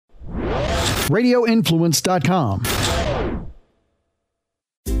radioinfluence.com.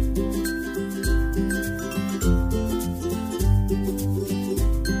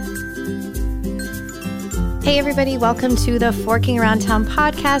 Hey everybody, welcome to the Forking Around Town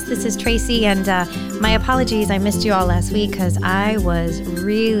podcast. This is Tracy, and my apologies, I missed you all last week because I was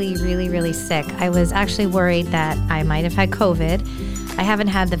really sick. I was actually worried that I might have had COVID. I haven't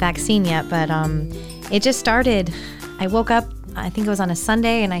had the vaccine yet, but it just started. I woke up, I think it was on a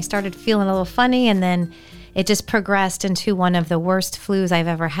Sunday, and I started feeling a little funny, and then it just progressed into one of the worst flus I've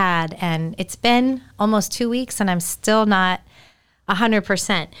ever had, and it's been almost 2 weeks, and I'm still not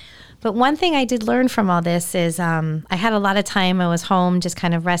 100%. But one thing I did learn from all this is I had a lot of time. I was home just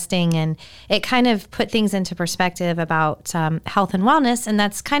kind of resting, and it kind of put things into perspective about health and wellness. And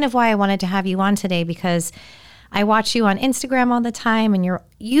that's kind of why I wanted to have you on today, because I watch you on Instagram all the time, and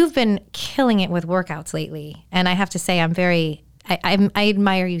you've been killing it with workouts lately. And I have to say, I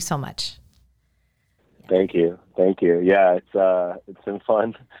admire you so much. Thank you. Yeah, it's been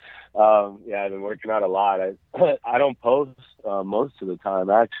fun. I've been working out a lot. I don't post most of the time,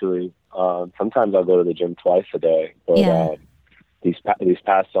 actually. Sometimes I'll go to the gym twice a day. But these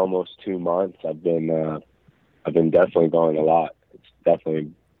past almost 2 months, I've been definitely going a lot. It's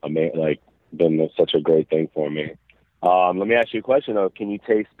definitely been such a great thing for me. Let me ask you a question though. Can you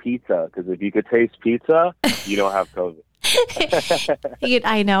taste pizza? Because if you could taste pizza, you don't have COVID.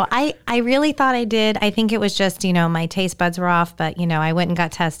 I know. I really thought I did. I think it was just, my taste buds were off, but, I went and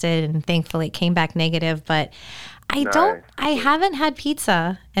got tested, and thankfully it came back negative. But I haven't had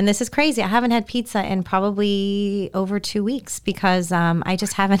pizza, and this is crazy. I haven't had pizza in probably over 2 weeks because I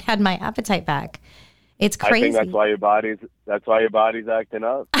just haven't had my appetite back. It's crazy. I think that's why your body's acting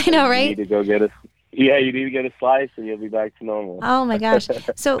up. I know, right? You need to go get you need to get a slice and you'll be back to normal. Oh my gosh.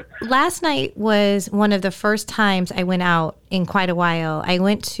 So last night was one of the first times I went out in quite a while. I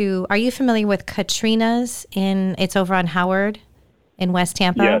went to, are you familiar with Katrina's it's over on Howard in West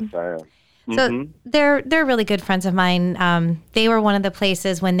Tampa? Yes, I am. So they're really good friends of mine. They were one of the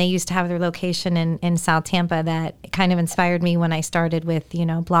places when they used to have their location in South Tampa that kind of inspired me when I started with,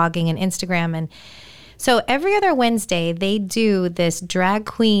 blogging and Instagram. And so every other Wednesday, they do this drag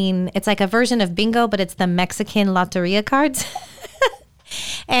queen. It's like a version of bingo, but it's the Mexican Loteria cards.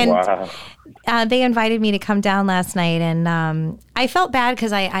 And wow. They invited me to come down last night. And I felt bad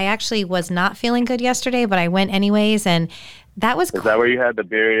because I actually was not feeling good yesterday, but I went anyways. And that was Is that where you had the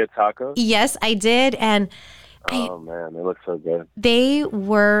birria tacos? Yes, I did. And oh man, they look so good. They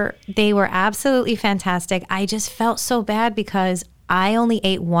were absolutely fantastic. I just felt so bad because I only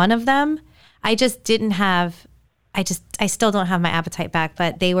ate one of them. I just didn't have, I still don't have my appetite back,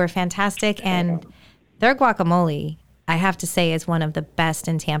 but they were fantastic. And their guacamole, I have to say, is one of the best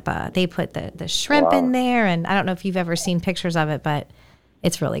in Tampa. They put the shrimp in there, and I don't know if you've ever seen pictures of it, but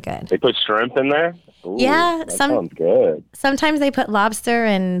it's really good. They put shrimp in there? Ooh, yeah. That sounds good. Sometimes they put lobster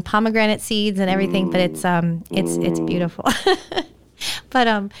and pomegranate seeds and everything, but it's beautiful.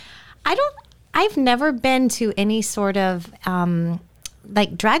 But I've never been to any sort of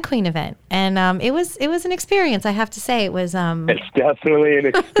drag queen event, and it was an experience. I have to say, it was it's definitely an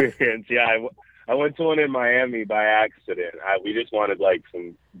experience. Yeah, I went to one in Miami by accident. We just wanted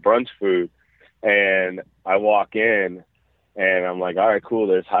some brunch food, and I walk in and I'm like, all right, cool,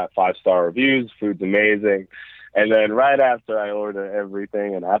 there's 5-star reviews, food's amazing. And then right after I order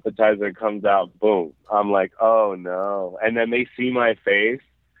everything, an appetizer comes out, boom, I'm like, oh no. And then they see my face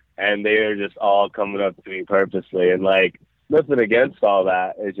and they are just all coming up to me purposely, and nothing against all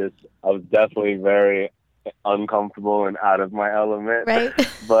that. It's just, I was definitely very uncomfortable and out of my element. Right.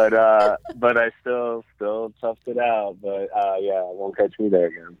 But I still toughed it out. But yeah, it won't catch me there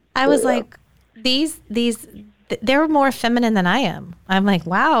again. I was like, they're more feminine than I am. I'm like,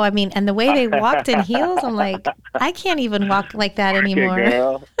 wow. I mean, and the way they walked in heels, I'm like, I can't even walk like that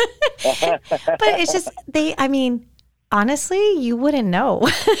anymore. But it's just, honestly, you wouldn't know.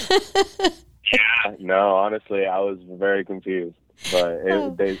 Yeah, no, honestly, I was very confused. But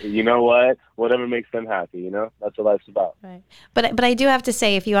you know what? Whatever makes them happy, that's what life's about. Right. But I do have to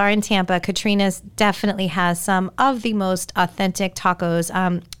say, if you are in Tampa, Katrina's definitely has some of the most authentic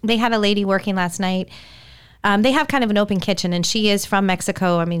tacos. They had a lady working last night. They have kind of an open kitchen, and she is from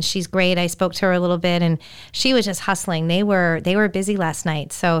Mexico. I mean, she's great. I spoke to her a little bit, and she was just hustling. They were busy last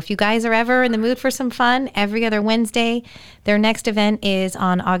night. So if you guys are ever in the mood for some fun, every other Wednesday, their next event is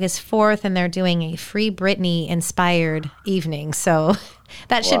on August 4th, and they're doing a Free Britney inspired evening. So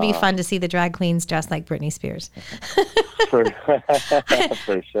That should be Wow. fun to see the drag queens dressed like Britney Spears. For,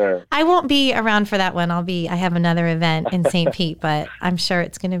 for sure. I won't be around for that one. I have another event in St. Pete, but I'm sure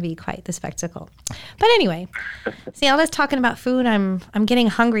it's going to be quite the spectacle. But anyway, see, all this talking about food, I'm getting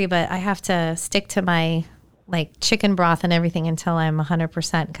hungry, but I have to stick to my like chicken broth and everything until I'm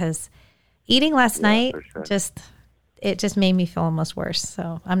 100% because eating last night for sure. just made me feel almost worse.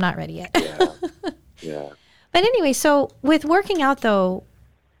 So I'm not ready yet. Yeah. But anyway, so with working out though,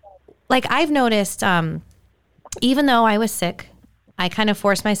 like I've noticed, even though I was sick, I kind of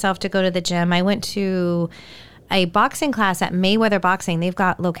forced myself to go to the gym. I went to a boxing class at Mayweather Boxing. They've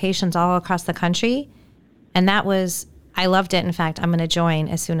got locations all across the country. And I loved it. In fact, I'm going to join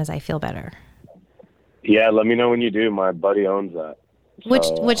as soon as I feel better. Yeah, let me know when you do. My buddy owns that. Which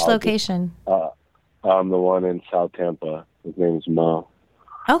So location? I'm the one in South Tampa. His name is Mo.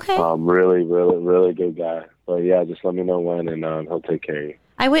 Okay. Really, really, really good guy. But yeah, just let me know when, and he'll take care of you.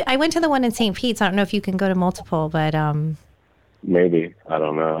 I went to the one in St. Pete. So I don't know if you can go to multiple, but Maybe. I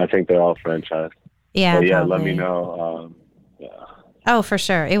don't know. I think they're all franchised. yeah. But yeah, probably. let me know. Yeah. Oh, for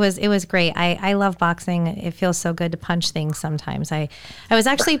sure. It was great. I love boxing. It feels so good to punch things sometimes. I was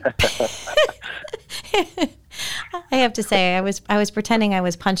actually I have to say I was pretending I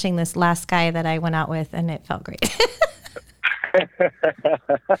was punching this last guy that I went out with and it felt great.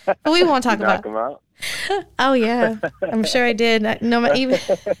 But we won't talk about Knock him out? Oh yeah. I'm sure I did. No even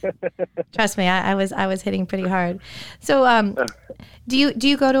trust me, I was hitting pretty hard. So do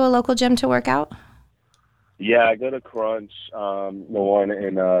you go to a local gym to work out? Yeah, I go to Crunch, the one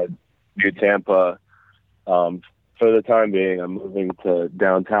in New Tampa. For the time being, I'm moving to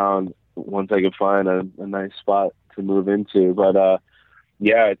downtown once I can find a nice spot to move into. But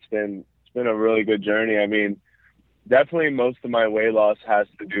yeah, it's been a really good journey. I mean, definitely most of my weight loss has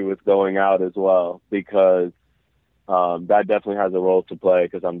to do with going out as well, because that definitely has a role to play,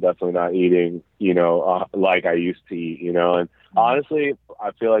 because I'm definitely not eating, like I used to eat, and honestly,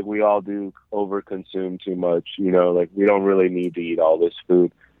 I feel like we all do overconsume too much, like we don't really need to eat all this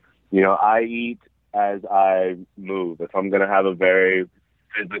food. I eat as I move. If I'm going to have a very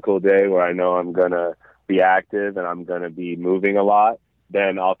physical day where I know I'm going to be active and I'm going to be moving a lot,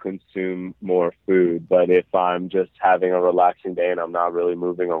 then I'll consume more food. But if I'm just having a relaxing day and I'm not really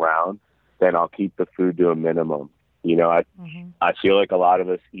moving around, then I'll keep the food to a minimum. I feel like a lot of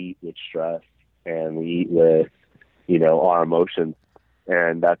us eat with stress and we eat with, our emotions.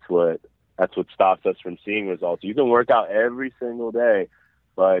 And that's what stops us from seeing results. You can work out every single day,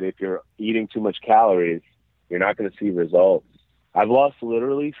 but if you're eating too much calories, you're not going to see results. I've lost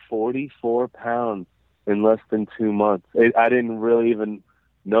literally 44 pounds in less than 2 months. I didn't really even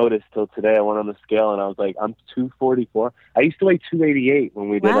notice till today. I went on the scale and I was like, I'm 244. I used to weigh 288 when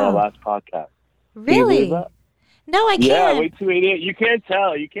we did our last podcast. Really? Can you believe that? No, I can't. Yeah, I weigh 288. You can't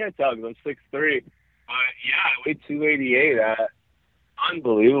tell because I'm 6'3". But yeah, I weigh 288.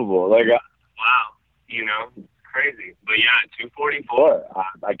 Unbelievable. Like, wow, crazy. But yeah, 244.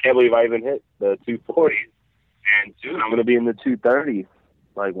 I can't believe I even hit the 240s. And soon I'm going to be in the 230s.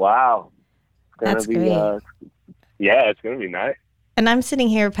 Like, wow. That's great. Yeah, it's going to be nice. And I'm sitting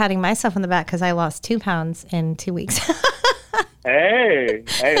here patting myself on the back because I lost 2 pounds in 2 weeks. Hey,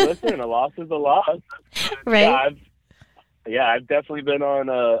 listen, a loss is a loss. Right? Yeah, I've definitely been on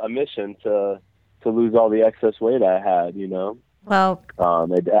a mission to lose all the excess weight I had, Well,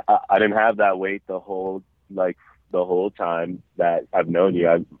 I didn't have that weight the whole time that I've known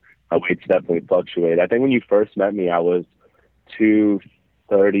you. My weight's definitely fluctuated. I think when you first met me, I was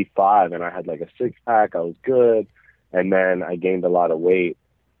 235 and I had like a 6-pack. I was good. And then I gained a lot of weight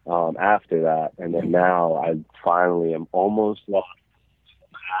after that. And then now I finally am almost lost.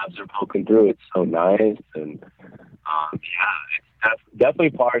 My abs are poking through. It's so nice. And yeah, it's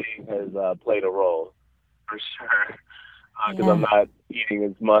definitely partying has played a role for sure. Because I'm not eating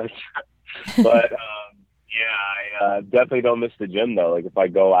as much. But yeah, I definitely don't miss the gym though. Like if I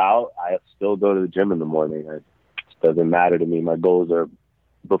go out, I still go to the gym in the morning. It doesn't matter to me. My goals are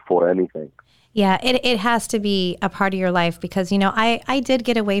before anything. Yeah, it has to be a part of your life because, I did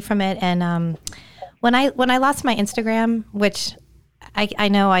get away from it. And when I lost my Instagram, which I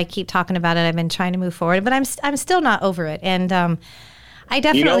know I keep talking about it, I've been trying to move forward, but I'm still not over it. And I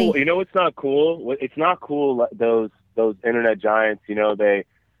definitely... You know what's not cool? It's not cool, those internet giants,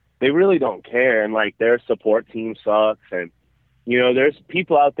 they really don't care. And like their support team sucks. And, there's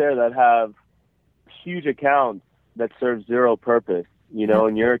people out there that have huge accounts that serve zero purpose.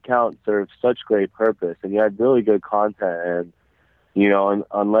 And your account serves such great purpose and you have really good content. And,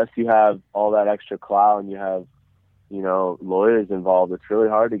 unless you have all that extra clout and you have, lawyers involved, it's really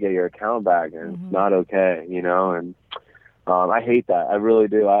hard to get your account back and it's not okay, and I hate that. I really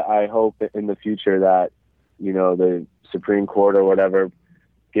do. I hope that in the future that, the Supreme Court or whatever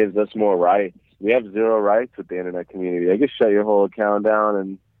gives us more rights. We have zero rights with the internet community. They could shut your whole account down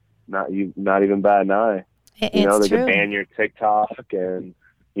and not even bat an eye. They could ban your TikTok, and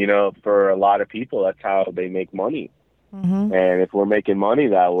for a lot of people, that's how they make money. Mm-hmm. And if we're making money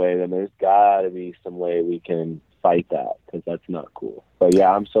that way, then there's got to be some way we can fight that, because that's not cool. But yeah,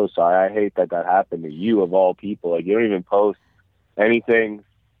 I'm so sorry. I hate that happened to you of all people. Like, you don't even post anything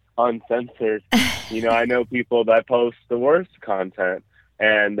uncensored. I know people that post the worst content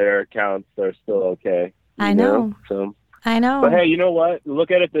and their accounts are still okay. I know. So I know. But hey, you know what?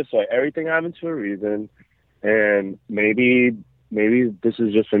 Look at it this way. Everything happens for a reason. And maybe this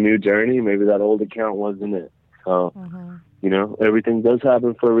is just a new journey. Maybe that old account wasn't it. So, everything does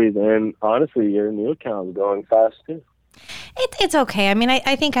happen for a reason. And honestly, your new account is going fast too. It's okay. I mean,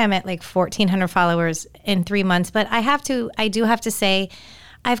 I think I'm at like 1,400 followers in 3 months, but I do have to say,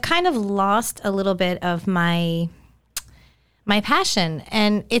 I've kind of lost a little bit of my passion,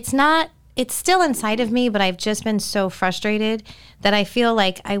 and it's still inside of me, but I've just been so frustrated that I feel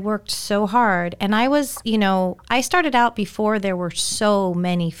like I worked so hard. And I was, I started out before there were so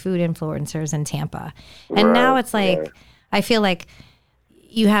many food influencers in Tampa. And now it's like, I feel like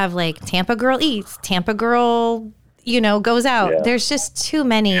you have like Tampa Girl Eats, Tampa Girl, goes out. Yeah. There's just too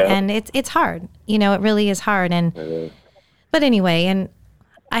many, and it's hard. It really is hard. And, but anyway, and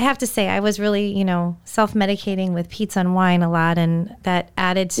I have to say, I was really, self-medicating with pizza and wine a lot, and that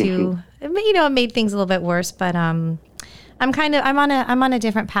added to, it made things a little bit worse. But I'm on a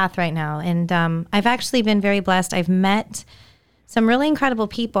different path right now, and I've actually been very blessed. I've met some really incredible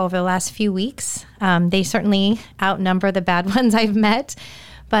people over the last few weeks. They certainly outnumber the bad ones I've met,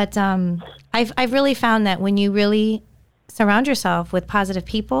 but I've really found that when you really surround yourself with positive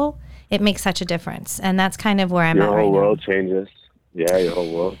people, it makes such a difference, and that's kind of where I'm at right now. Your whole world changes. Yeah, your whole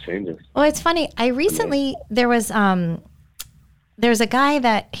world changes. Well, it's funny. There's a guy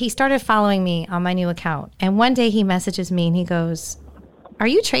that he started following me on my new account. And one day he messages me and he goes, "Are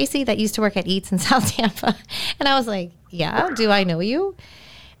you Tracy that used to work at Eats in South Tampa?" And I was like, "Yeah, do I know you?"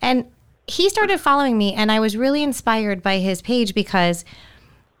 And he started following me, and I was really inspired by his page because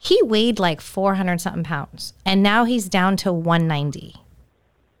he weighed like 400 something pounds, and now he's down to 190.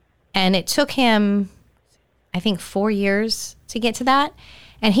 And it took him, I think, 4 years to get to that.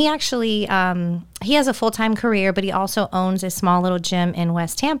 And he actually, he has a full-time career, but he also owns a small little gym in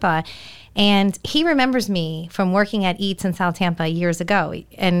West Tampa. And he remembers me from working at Eats in South Tampa years ago.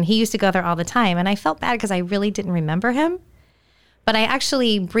 And he used to go there all the time. And I felt bad because I really didn't remember him. But I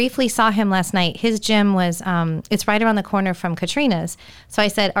actually briefly saw him last night. His gym was, it's right around the corner from Katrina's. So I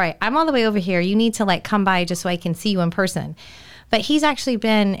said, all right, I'm all the way over here. You need to like come by just so I can see you in person. But he's actually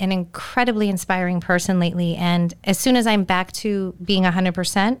been an incredibly inspiring person lately. And as soon as I'm back to being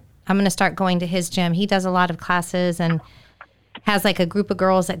 100%, I'm going to start going to his gym. He does a lot of classes and has like a group of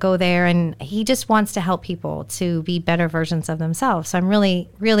girls that go there. And he just wants to help people to be better versions of themselves. So I'm really,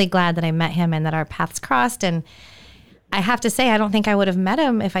 really glad that I met him and that our paths crossed. And I have to say, I don't think I would have met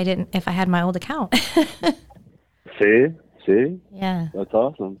him if I had my old account. See? Yeah. That's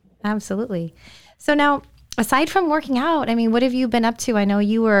awesome. Absolutely. So now, aside from working out, I mean, what have you been up to? I know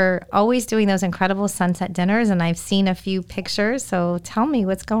you were always doing those incredible sunset dinners, and I've seen a few pictures. So tell me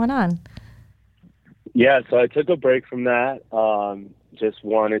what's going on. Yeah, so I took a break from that. Just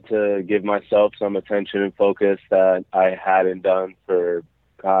wanted to give myself some attention and focus that I hadn't done for,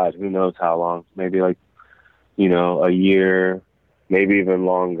 God, who knows how long. Maybe like, a year, maybe even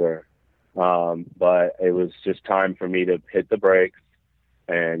longer. But it was just time for me to hit the brakes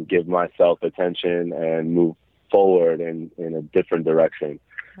and give myself attention and move forward in a different direction.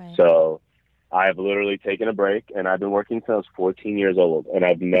 Right. So I've literally taken a break, and I've been working since I was 14 years old, and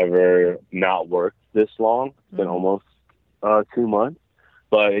I've never not worked this long. It's been almost 2 months,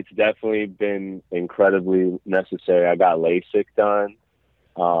 but it's definitely been incredibly necessary. I got LASIK done.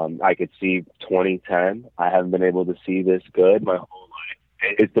 I could see 2010. I haven't been able to see this good my whole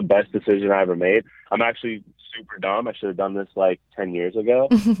life. It's the best decision I ever made. I'm actually super dumb. I should have done this like 10 years ago,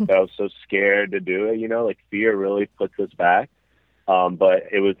 but I was so scared to do it, like fear really puts us back. But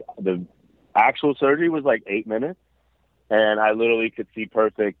it was, the actual surgery was like 8 minutes, and I literally could see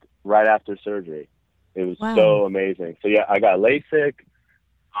perfect right after surgery. It was so amazing. So yeah, I got LASIK.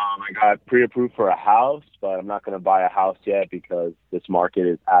 I got pre-approved for a house, but I'm not going to buy a house yet because this market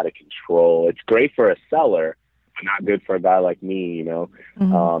is out of control. It's great for a seller, but not good for a guy like me,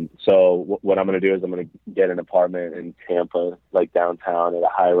 Mm-hmm. So what I'm going to do is I'm going to get an apartment in Tampa, like downtown at a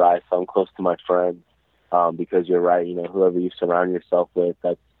high rise. So I'm close to my friends, because you're right. Whoever you surround yourself with,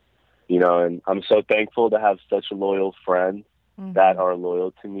 that's, and I'm so thankful to have such loyal friends that are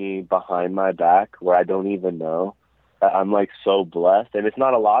loyal to me behind my back where I don't even know. I'm like so blessed, and it's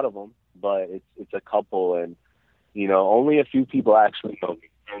not a lot of them, but it's a couple, and only a few people actually know me,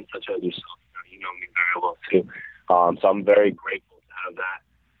 and such as yourself. You know me very well too. So I'm very grateful to have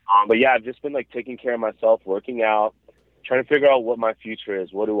that. But yeah, I've just been like taking care of myself, working out, trying to figure out what my future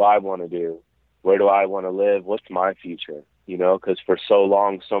is. What do I want to do? Where do I want to live? What's my future? Because for so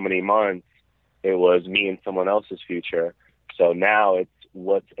long, so many months, it was me and someone else's future. So now it's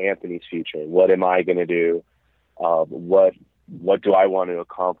what's Anthony's future? What am I going to do? What do I want to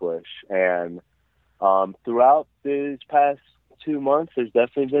accomplish? And throughout these past 2 months, there's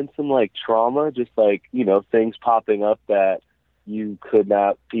definitely been some like trauma, just like, things popping up that you could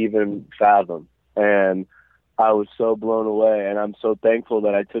not even fathom. And I was so blown away, and I'm so thankful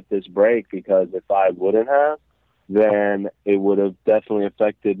that I took this break, because if I wouldn't have, then it would have definitely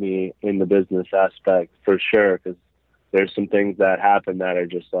affected me in the business aspect for sure, because there's some things that happen that are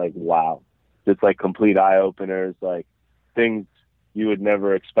just like, wow. It's like complete eye-openers, like things you would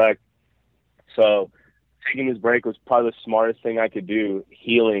never expect. So taking this break was probably the smartest thing I could do,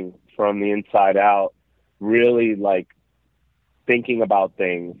 healing from the inside out, really like thinking about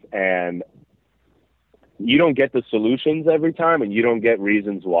things. And you don't get the solutions every time, and you don't get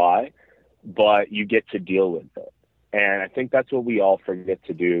reasons why, but you get to deal with it. And I think that's what we all forget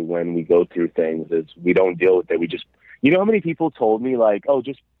to do when we go through things, is we don't deal with it. We just, how many people told me like, oh,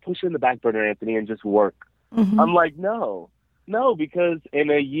 just push it in the back burner, Anthony, and just work. I'm like, no, because in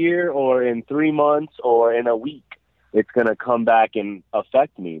a year or in 3 months or in a week, it's going to come back and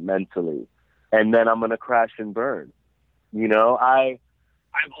affect me mentally. And then I'm going to crash and burn. I've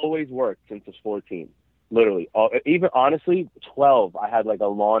always worked since I was 14. Literally, even honestly, 12. I had like a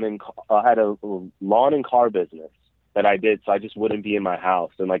lawn and car business that I did, so I just wouldn't be in my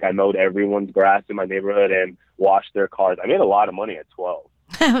house. And like I mowed everyone's grass in my neighborhood and washed their cars. I made a lot of money at 12.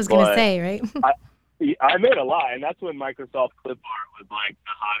 I was going to say, right? I made a lot, and that's when Microsoft Clip Art was like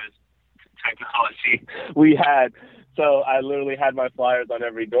the hottest technology we had. So I literally had my flyers on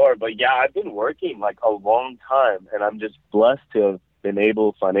every door. But yeah, I've been working like a long time, and I'm just blessed to have been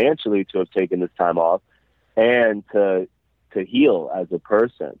able financially to have taken this time off and to heal as a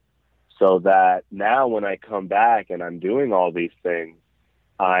person, so that now when I come back and I'm doing all these things,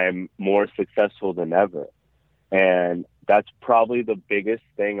 I'm more successful than ever. And that's probably the biggest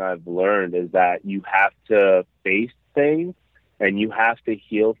thing I've learned, is that you have to face things and you have to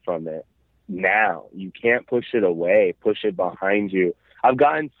heal from it now. You can't push it away, push it behind you. I've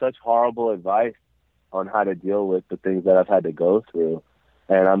gotten such horrible advice on how to deal with the things that I've had to go through.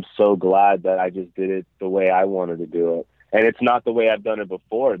 And I'm so glad that I just did it the way I wanted to do it. And it's not the way I've done it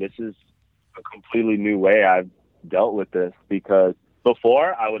before. This is a completely new way I've dealt with this, because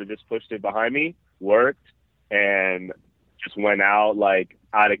before I would have just pushed it behind me, worked, and just went out like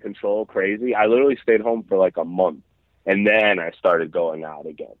out of control, crazy. I literally stayed home for like a month, and then I started going out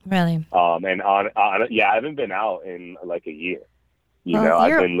again. Really? Yeah, I haven't been out in like a year.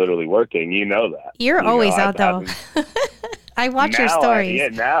 I've been literally working. That. You're always out though. I watch your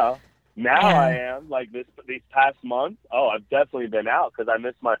stories. Now I am like these past months. Oh, I've definitely been out because I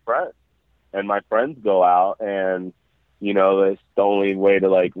miss my friends, and my friends go out, and it's the only way to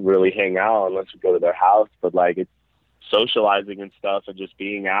like really hang out unless we go to their house. But like it's socializing and stuff, and just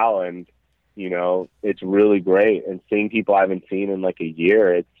being out, and it's really great. And seeing people I haven't seen in like a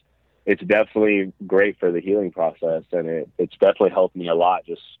year, it's definitely great for the healing process, and it's definitely helped me a lot,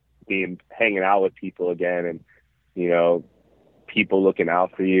 just hanging out with people again, and people looking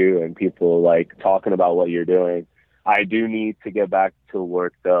out for you and people like talking about what you're doing. I do need to get back to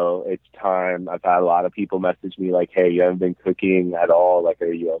work though. It's time. I've had a lot of people message me like, hey, you haven't been cooking at all. Like,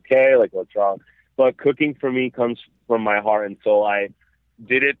 are you okay? Like, what's wrong? But cooking for me comes from my heart and soul. I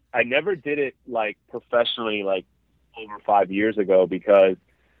never did it like professionally, like over 5 years ago, because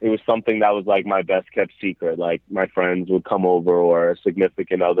it was something that was like my best kept secret. Like my friends would come over, or a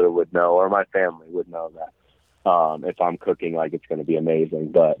significant other would know, or my family would know that. If I'm cooking, like it's going to be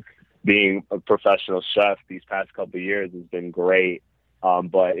amazing. But being a professional chef these past couple of years has been great.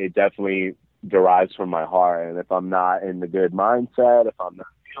 But it definitely derives from my heart. And if I'm not in the good mindset, if I'm not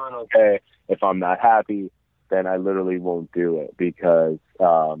feeling okay, if I'm not happy, then I literally won't do it, because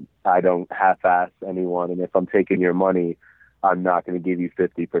I don't half-ass anyone. And if I'm taking your money, I'm not going to give you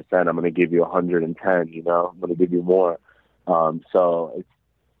 50%. I'm going to give you 110, I'm going to give you more. So it's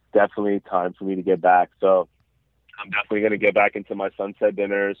definitely time for me to get back. So I'm definitely going to get back into my sunset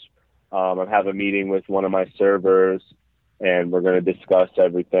dinners. I have a meeting with one of my servers, and we're going to discuss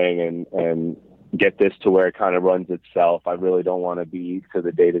everything and get this to where it kind of runs itself. I really don't want to be to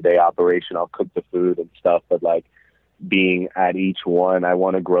the day-to-day operation. I'll cook the food and stuff, but like being at each one, I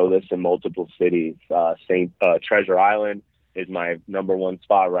want to grow this in multiple cities. Treasure Island is my number one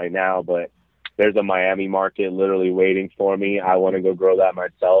spot right now, but there's a Miami market literally waiting for me. I want to go grow that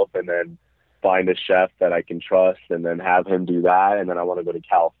myself and then find a chef that I can trust and then have him do that. And then I want to go to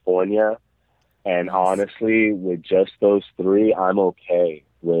California. And honestly, with just those three, I'm okay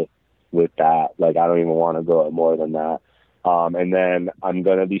with that. Like, I don't even want to go more than that. And then I'm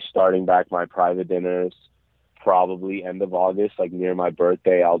going to be starting back my private dinners probably end of August, like near my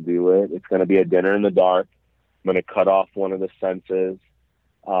birthday. I'll do it. It's going to be a dinner in the dark. I'm going to cut off one of the senses.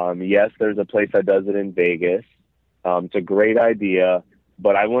 Yes, there's a place that does it in Vegas. It's a great idea,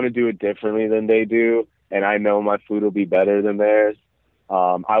 but I want to do it differently than they do. And I know my food will be better than theirs.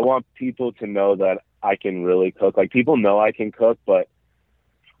 I want people to know that I can really cook. Like, people know I can cook, but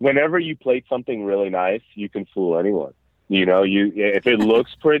whenever you plate something really nice, you can fool anyone. You know, if it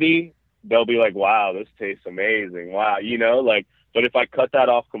looks pretty, they'll be like, wow, this tastes amazing. Wow. You know, like, but if I cut that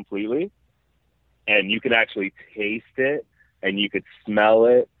off completely and you can actually taste it and you could smell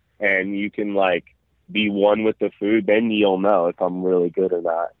it and you can like be one with the food, then you'll know if I'm really good or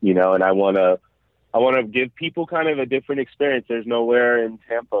not, you know? And I want to give people kind of a different experience. There's nowhere in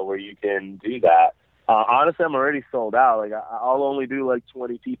Tampa where you can do that. Honestly, I'm already sold out. Like, I'll only do like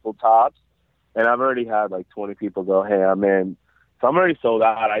 20 people tops, and I've already had like 20 people go, hey, I'm in. So I'm already sold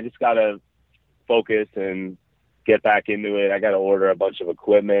out. I just got to focus and get back into it. I got to order a bunch of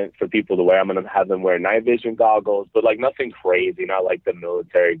equipment for people to wear. I'm going to have them wear night vision goggles, but like nothing crazy, not like the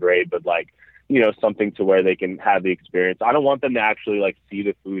military grade, but like, you know, something to where they can have the experience. I don't want them to actually like see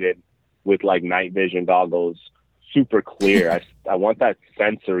the food with like night vision goggles super clear. I want that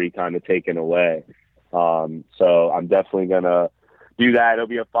sensory kind of taken away. So I'm definitely going to do that. It'll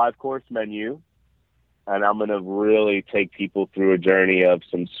be a 5-course menu, and I'm going to really take people through a journey of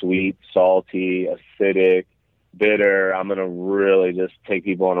some sweet, salty, acidic, bitter. I'm going to really just take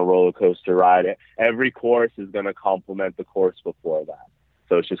people on a roller coaster ride. Every course is going to complement the course before that.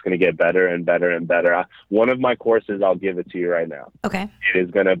 So it's just going to get better and better and better. One of my courses, I'll give it to you right now. Okay. It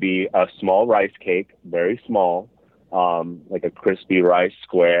is going to be a small rice cake, very small, like a crispy rice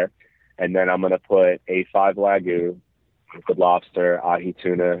square. And then I'm going to put A5 Wagyu, with lobster, ahi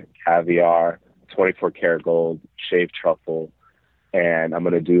tuna, caviar, 24 karat gold, shaved truffle. And I'm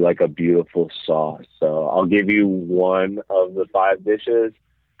going to do like a beautiful sauce. So I'll give you one of the 5 dishes.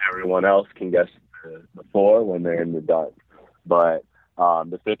 Everyone else can guess the 4 when they're in the dark. But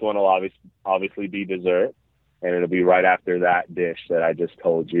the 5th one will obviously be dessert, and it'll be right after that dish that I just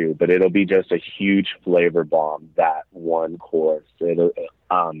told you. But it'll be just a huge flavor bomb, that one course.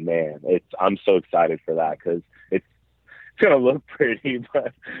 I'm so excited for that because it's going to look pretty,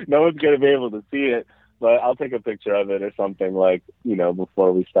 but no one's going to be able to see it. But I'll take a picture of it or something, like, you know,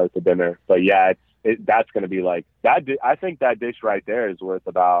 before we start the dinner. But yeah, that's going to be like that. I think that dish right there is worth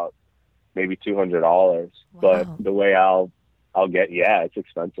about maybe $200. Wow. But the way I'll get, it's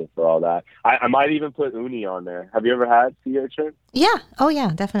expensive for all that. I might even put uni on there. Have you ever had sea urchin? Yeah. Oh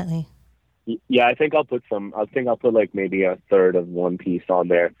yeah, definitely. Yeah, I think I'll put like maybe a third of one piece on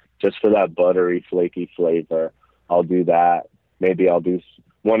there just for that buttery, flaky flavor. I'll do that. Maybe I'll do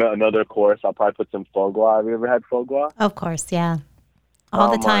another course. I'll probably put some foie gras. Have you ever had foie gras? Of course, yeah.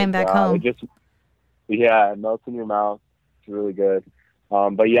 All the time back home. It melts in your mouth. It's really good.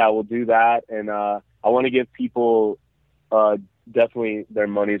 But yeah, we'll do that. And I want to give people definitely their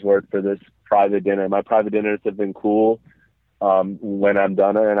money's worth for this private dinner. My private dinners have been cool when I'm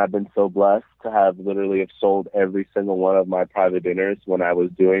done it, and I've been so blessed to have sold every single one of my private dinners when I was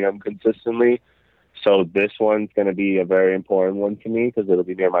doing them consistently. So this one's going to be a very important one to me because it'll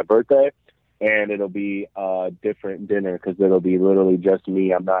be near my birthday, and it'll be a different dinner because it'll be literally just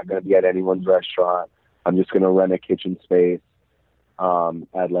me. I'm not going to be at anyone's restaurant. I'm just going to rent a kitchen space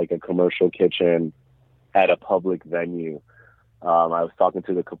at like a commercial kitchen at a public venue. I was talking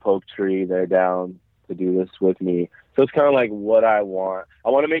to the Kapok Tree. They're down to do this with me. So it's kind of like what I want. I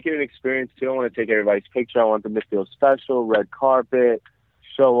want to make it an experience too. I want to take everybody's picture. I want them to feel special, red carpet,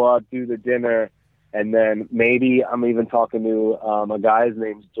 show up, do the dinner. And then maybe I'm even talking to a guy, his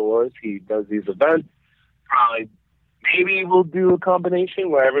name's Doors. He does these events. Maybe we'll do a combination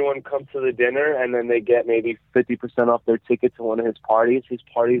where everyone comes to the dinner and then they get maybe 50% off their ticket to one of his parties. His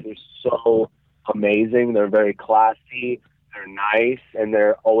parties are so amazing. They're very classy. They're nice. And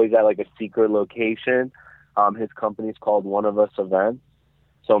they're always at like a secret location. His company's called One of Us Events.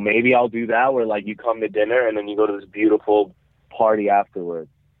 So maybe I'll do that where like you come to dinner and then you go to this beautiful party afterwards.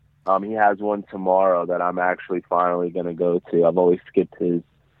 He has one tomorrow that I'm actually finally going to go to. I've always skipped his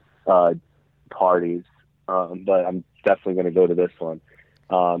parties, but I'm definitely going to go to this one.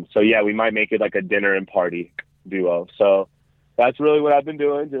 So yeah, we might make it like a dinner and party duo. So that's really what I've been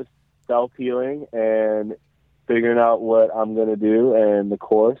doing, just self-healing and figuring out what I'm going to do and the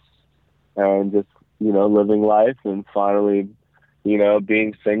course, and just, living life, and finally,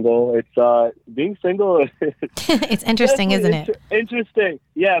 being single. It's being single. It's interesting, isn't it? Interesting.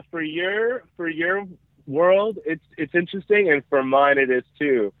 Yeah. For your world, it's interesting. And for mine, it is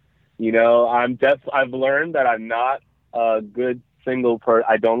too. I've learned that I'm not a good single person.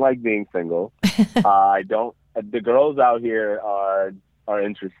 I don't like being single. The girls out here are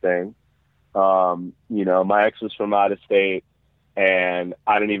interesting. My ex was from out of state, and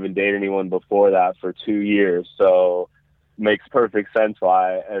I didn't even date anyone before that for 2 years. So makes perfect sense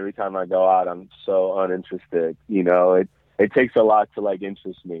why every time I go out, I'm so uninterested. It takes a lot to like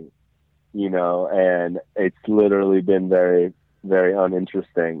interest me, and it's literally been very, very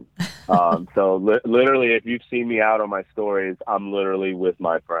uninteresting. So literally, if you've seen me out on my stories, I'm literally with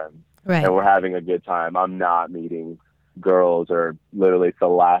my friends, right, and we're having a good time. I'm not meeting girls, or literally it's the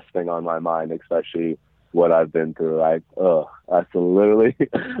last thing on my mind, especially what I've been through. That's literally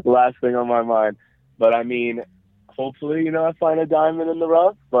last thing on my mind. But I mean, hopefully, I find a diamond in the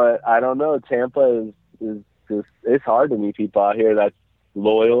rough, but I don't know. Tampa is just, it's hard to meet people out here that's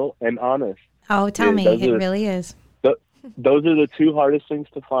loyal and honest. Oh, tell me, it really is. Those are the two hardest things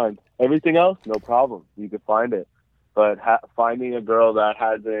to find. Everything else, no problem. You can find it. But finding a girl that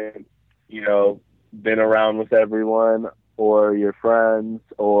hasn't, been around with everyone, or your friends,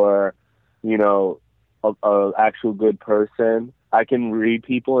 or, a actual good person. I can read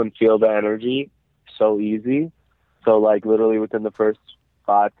people and feel the energy so easy. So like literally within the first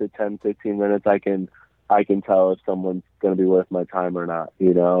 5 to 10, 15 minutes, I can tell if someone's going to be worth my time or not,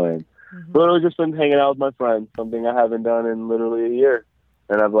 and literally just been hanging out with my friends, something I haven't done in literally a year.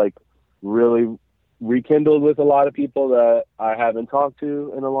 And I've like really rekindled with a lot of people that I haven't talked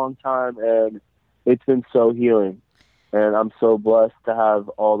to in a long time. And it's been so healing. And I'm so blessed to have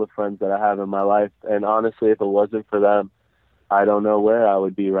all the friends that I have in my life. And honestly, if it wasn't for them, I don't know where I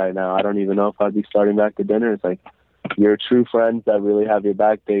would be right now. I don't even know if I'd be starting back the dinner. It's like, your true friends that really have your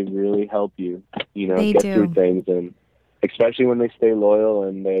back, they really help you, They get do. through things. And especially when they stay loyal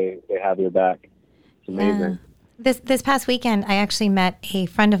and they have your back. It's amazing. Yeah. This past weekend, I actually met a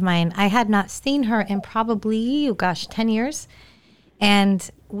friend of mine. I had not seen her in probably, 10 years. And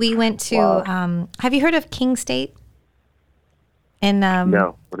we went to, Wow. Have you heard of King State?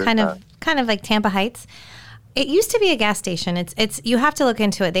 No. What is that? Kind of like Tampa Heights. It used to be a gas station. It's you have to look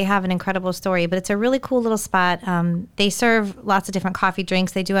into it. They have an incredible story, but it's a really cool little spot. They serve lots of different coffee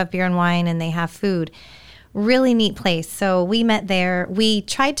drinks. They do have beer and wine, and they have food. Really neat place. So we met there. We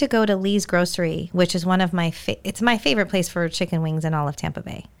tried to go to Lee's Grocery, which is one of my it's my favorite place for chicken wings in all of Tampa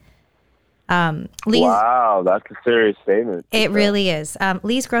Bay. Lee's, wow, that's a serious statement. It really is.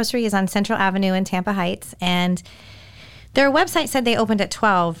 Lee's Grocery is on Central Avenue in Tampa Heights, and their website said they opened at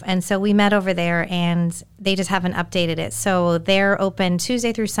 12, and so we met over there, and they just haven't updated it. So they're open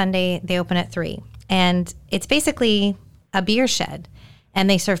Tuesday through Sunday. They open at 3, and it's basically a beer shed, and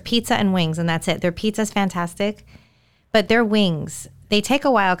they serve pizza and wings, and that's it. Their pizza's fantastic, but their wings, they take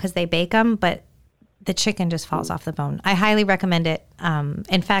a while because they bake them, but the chicken just falls off the bone. I highly recommend it.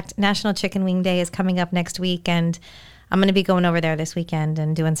 In fact, National Chicken Wing Day is coming up next week, and I'm going to be going over there this weekend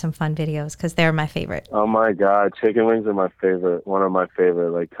and doing some fun videos because they're my favorite. Oh my God, chicken wings are my favorite. One of my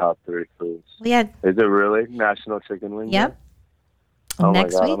favorite, like top 3 foods. Yeah. Is it really National Chicken Wing Day? Yep. Oh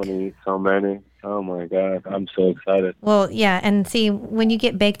Next my God, week. I'm gonna eat so many. Oh my God, I'm so excited. Well, yeah, and see, when you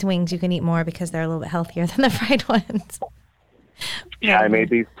get baked wings, you can eat more because they're a little bit healthier than the fried ones. Yeah, I made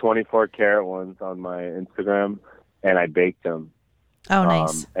these 24 karat ones on my Instagram, and I baked them. Oh,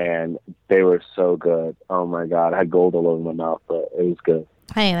 nice. And they were so good. Oh my God, I had gold all over my mouth, but it was good.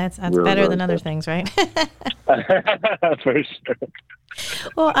 Hey, that's Really, better really than other good. things, right? For sure.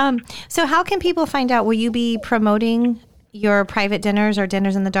 Well, so how can people find out? Will you be promoting your private dinners or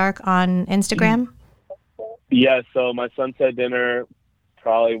dinners in the dark on Instagram? Yeah, so my sunset dinner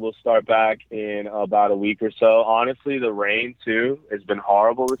probably will start back in about a week or so. Honestly, the rain too has been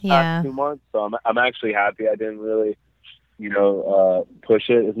horrible this past 2 months, so I'm actually happy I didn't really, push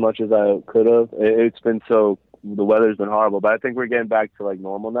it as much as I could have. It's been the weather's been horrible, but I think we're getting back to like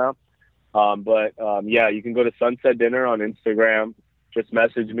normal now. Yeah, you can go to Sunset Dinner on Instagram. Just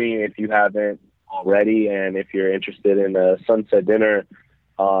message me if you haven't already, and if you're interested in a sunset dinner.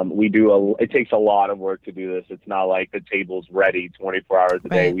 It takes a lot of work to do this. It's not like the table's ready 24 hours a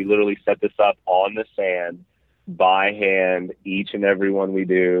day. Right. We literally set this up on the sand by hand, each and every one we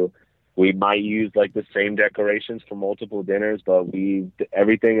do. We might use like the same decorations for multiple dinners, but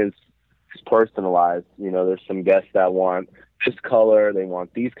everything is it's personalized. You know, there's some guests that want this color, they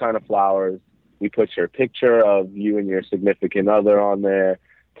want these kind of flowers. We put your picture of you and your significant other on there.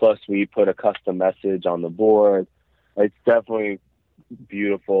 Plus, we put a custom message on the board. It's definitely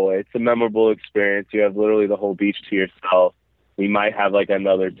beautiful. It's a memorable experience. You have literally the whole beach to yourself. We might have like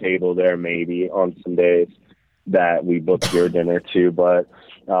another table there maybe on some days that we book your dinner to, but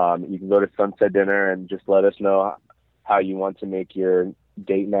you can go to Sunset Dinner and just let us know how you want to make your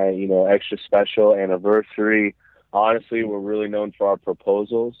date night, you know, extra special, anniversary. Honestly, we're really known for our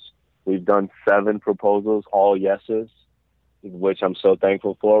proposals. We've done 7 proposals, all yeses, which I'm so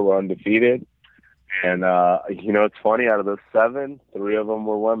thankful for. We're undefeated. And, you know, it's funny, out of those 7, 3 of them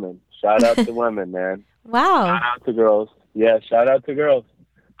were women. Shout out to women, man. Wow. Shout out to girls. Yeah, shout out to girls.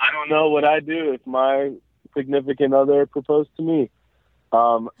 I don't know what I'd do if my significant other proposed to me.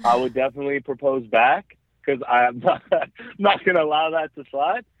 I would definitely propose back, because I'm not going to allow that to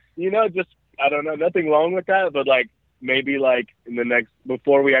slide. You know, just, I don't know, nothing wrong with that, but like, maybe like in the next,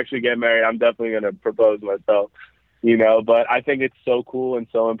 before we actually get married, I'm definitely going to propose myself, you know. But I think it's so cool and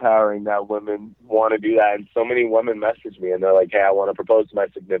so empowering that women want to do that. And so many women message me and they're like, hey, I want to propose to my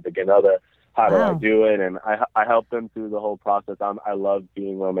significant other. How do I do it? And I help them through the whole process. I love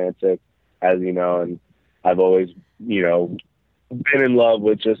being romantic, as you know, and I've always, you know, been in love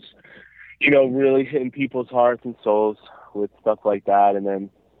with just, you know, really hitting people's hearts and souls with stuff like that. And then,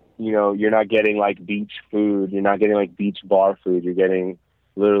 you know, you're not getting like beach food. You're not getting like beach bar food. You're getting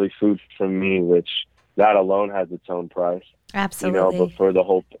literally food from me, which that alone has its own price. Absolutely. You know, but for the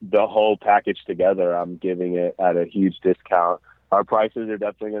whole package together, I'm giving it at a huge discount. Our prices are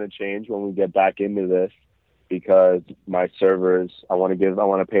definitely going to change when we get back into this, because my servers, I want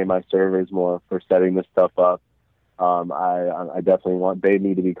to pay my servers more for setting this stuff up. I definitely want, they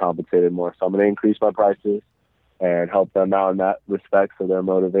need to be compensated more. So I'm going to increase my prices and help them out in that respect, so they're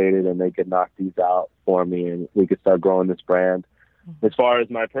motivated and they can knock these out for me and we could start growing this brand. Mm-hmm. As far as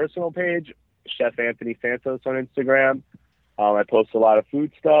my personal page, Chef Anthony Santos on Instagram, I post a lot of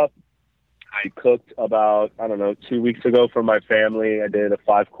food stuff. I cooked about, 2 weeks ago for my family. I did a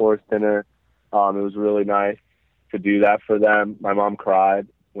 5-course dinner. It was really nice to do that for them. My mom cried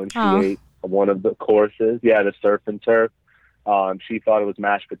when she ate one of the courses. Yeah, the surf and turf. She thought it was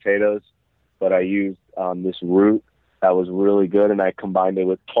mashed potatoes, but I used this root that was really good, and I combined it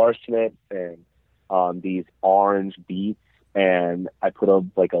with parsnip and these orange beets, and I put a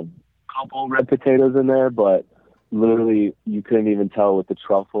couple red potatoes in there, but literally you couldn't even tell with the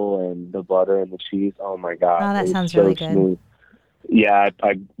truffle and the butter and the cheese. Oh my God. Oh, that sounds so really good. Smooth. Yeah,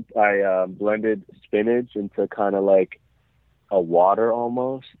 I blended spinach into kind of like a water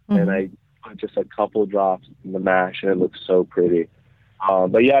almost, and I put just a couple drops in the mash, and it looks so pretty.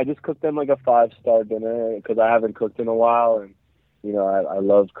 But yeah, I just cooked them like a 5-star dinner because I haven't cooked in a while, and you know, I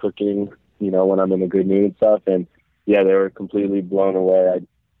love cooking, you know, when I'm in a good mood and stuff. And yeah, they were completely blown away.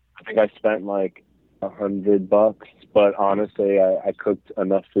 I think I spent like $100, but honestly, I cooked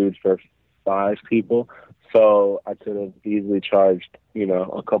enough food for 5 people, so I could have easily charged, you know,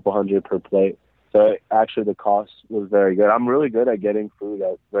 a couple $100 per plate. So actually, the cost was very good. I'm really good at getting food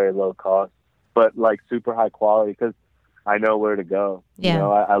at very low cost, but like super high quality, because I know where to go. Yeah. You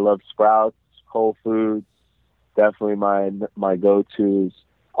know, I love Sprouts, Whole Foods, definitely my go-tos.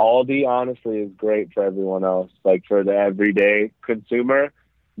 Aldi, honestly, is great for everyone else. Like for the everyday consumer,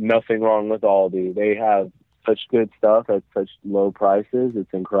 nothing wrong with Aldi. They have such good stuff at such low prices.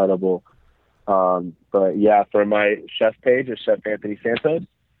 It's incredible. But yeah, for my chef page, or Chef Anthony Santos,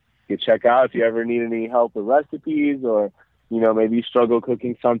 you check out if you ever need any help with recipes, or, you know, maybe you struggle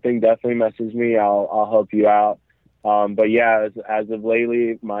cooking something, definitely message me. I'll help you out. But yeah, as of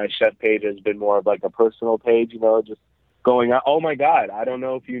lately, my chef page has been more of like a personal page, you know, just going out. Oh my God, I don't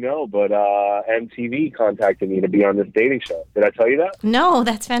know if you know, but MTV contacted me to be on this dating show. Did I tell you that? No,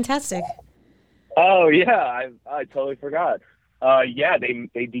 that's fantastic. Oh yeah, I totally forgot. Yeah, they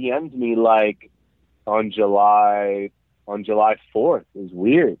DM'd me like on July 4th. It was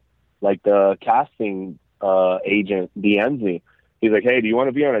weird. Like the casting agent DM'd me. He's like, hey, do you want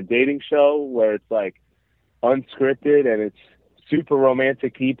to be on a dating show where it's like unscripted and it's super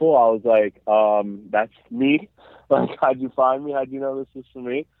romantic people? I was like, that's me. Like, how'd you find me? How'd you know this was for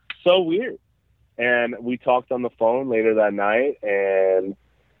me? So weird. And we talked on the phone later that night, and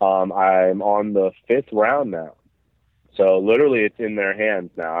I'm on the 5th round now. So literally it's in their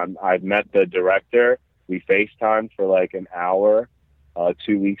hands now. I've met the director. We FaceTimed for like an hour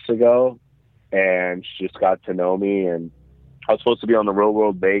 2 weeks ago, and she just got to know me. And I was supposed to be on the Real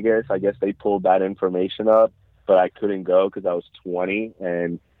World Vegas. I guess they pulled that information up, but I couldn't go because I was 20.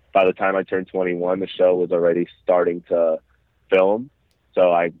 And by the time I turned 21, the show was already starting to film.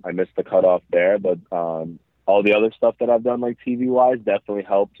 So I missed the cutoff there, but all the other stuff that I've done, like TV-wise, definitely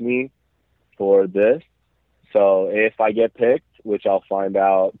helped me for this. So if I get picked, which I'll find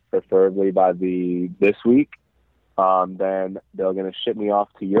out preferably by this week, then they're going to ship me off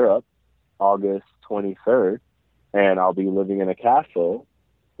to Europe August 23rd, and I'll be living in a castle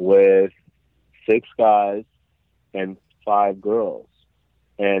with 6 guys and 5 girls.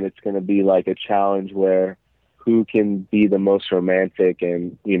 And it's going to be like a challenge where who can be the most romantic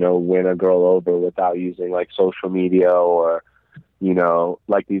and, you know, win a girl over without using like social media or, you know,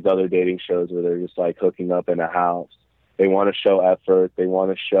 like these other dating shows where they're just like hooking up in a house. They want to show effort. They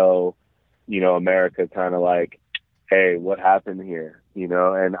want to show, you know, America kind of like, hey, what happened here? You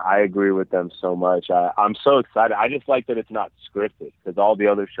know, and I agree with them so much. I'm so excited. I just like that it's not scripted because all the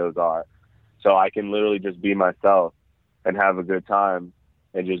other shows are. So I can literally just be myself and have a good time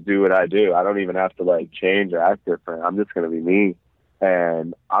and just do what I do. I don't even have to like change or act different. I'm just going to be me.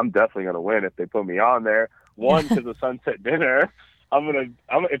 And I'm definitely going to win if they put me on there. One, because of Sunset Dinner.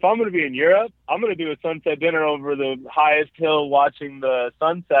 If I'm going to be in Europe, I'm going to do a sunset dinner over the highest hill watching the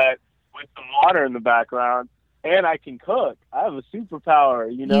sunset with some water in the background. And I can cook. I have a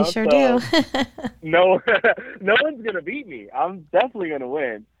superpower, you know? You sure do. no one's going to beat me. I'm definitely going to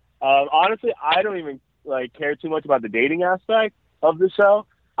win. Honestly, I don't even like care too much about the dating aspect of the show.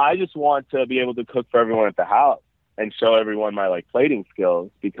 I just want to be able to cook for everyone at the house and show everyone my like plating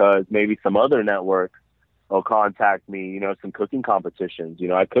skills, because maybe some other network will contact me, you know, some cooking competitions. You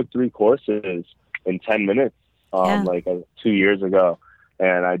know, I cooked 3 courses in 10 minutes, 2 years ago.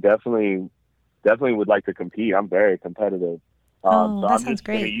 And I definitely would like to compete. I'm very competitive. So that sounds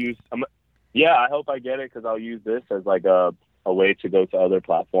great. I hope I get it because I'll use this as like a way to go to other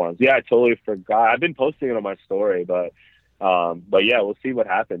platforms. Yeah, I totally forgot. I've been posting it on my story, but yeah, we'll see what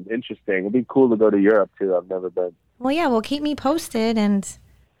happens. Interesting. It'd be cool to go to Europe too. I've never been. Well, yeah, well, keep me posted, and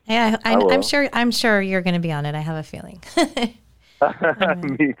yeah, I'm sure you're going to be on it. I have a feeling.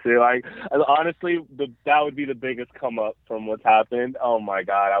 Me too. I honestly, that would be the biggest come up from what's happened. Oh my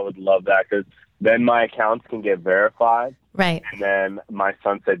God, I would love that, because then my accounts can get verified. Right. And then my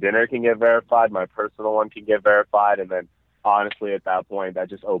Sunset Dinner can get verified. My personal one can get verified. And then honestly, at that point, that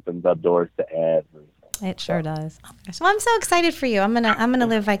just opens up doors to everything. It sure does. So I'm so excited for you. I'm gonna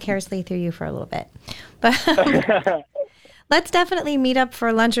live vicariously through you for a little bit. But let's definitely meet up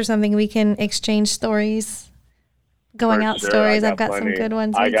for lunch or something. We can exchange stories. Going out stories. I've got plenty. Some good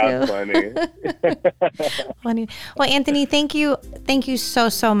ones. I got plenty. Funny. Well, Anthony, thank you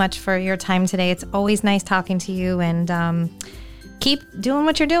so much for your time today. It's always nice talking to you, and keep doing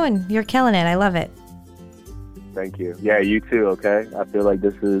what you're doing. You're killing it. I love it. Thank you. Yeah, you too. Okay. I feel like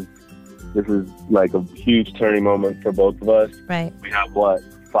this is like a huge turning moment for both of us. Right. We have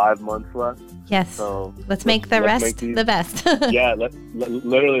 5 months left. Yes. So let's make the rest the best. Yeah, let's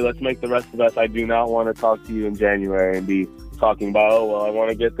make the rest the best. I do not want to talk to you in January and be talking about, oh, well, I want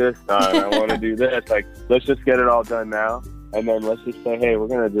to get this done. I want to do this. Like, let's just get it all done now. And then let's just say, hey, we're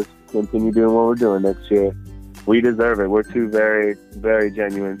going to just continue doing what we're doing next year. We deserve it. We're 2 very, very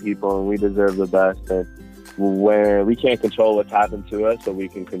genuine people, and we deserve the best. And where we can't control what's happened to us, but we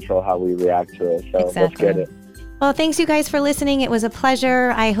can control how we react to it. So Let's get it. Well, thanks you guys for listening. It was a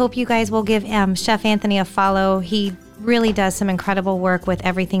pleasure. I hope you guys will give Chef Anthony a follow. He really does some incredible work with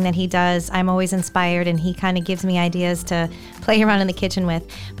everything that he does. I'm always inspired, and he kind of gives me ideas to play around in the kitchen with.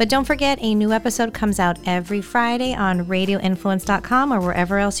 But don't forget, a new episode comes out every Friday on radioinfluence.com or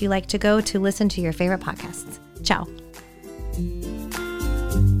wherever else you like to go to listen to your favorite podcasts. Ciao.